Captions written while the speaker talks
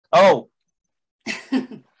Oh,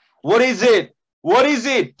 what is it? What is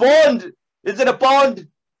it? Bond? Is it a bond?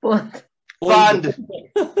 Bond. Bond.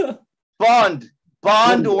 Bond.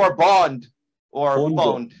 Bond or bond or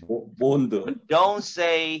bond. Bond. Don't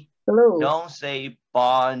say Glue. Don't say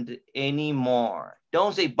bond anymore.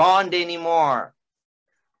 Don't say bond anymore.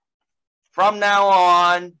 From now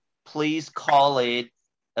on, please call it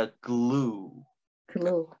a glue.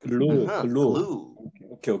 Glue. Glue. Glue.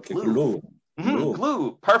 Okay. Glue.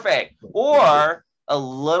 Glue. Perfect. Or a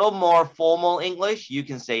little more formal English, you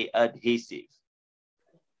can say adhesive.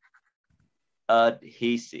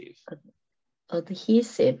 Adhesive.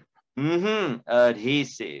 Adhesive.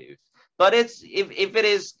 Adhesive. But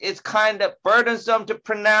it's kind of burdensome to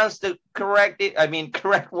pronounce the correct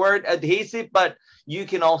word adhesive, but you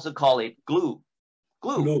can also call it glue.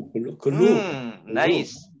 Glue.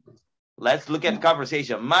 Nice. Let's look at the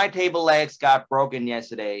conversation. My table legs got broken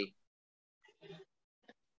yesterday.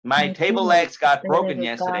 My table legs got broken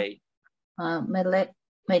yesterday.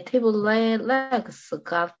 My table legs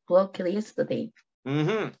got broken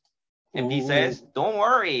yesterday. And he says, don't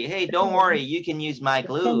worry. Hey, don't worry. You can use my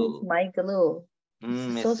glue. My glue.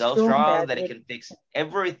 It's so strong that it can fix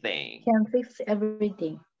everything. Can fix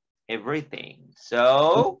everything. Everything.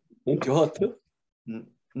 So,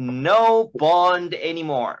 no bond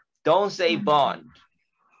anymore. Don't say bond.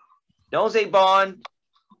 Don't say bond.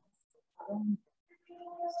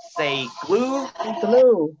 Say glue.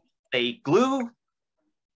 Glue. Say glue.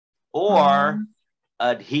 Or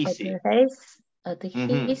adhesive.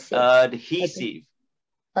 Adhesive. Adhesive.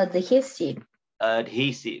 Adhesive.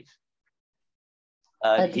 Adhesive.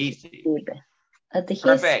 Adhesive.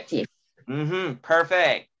 Perfect.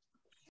 Perfect.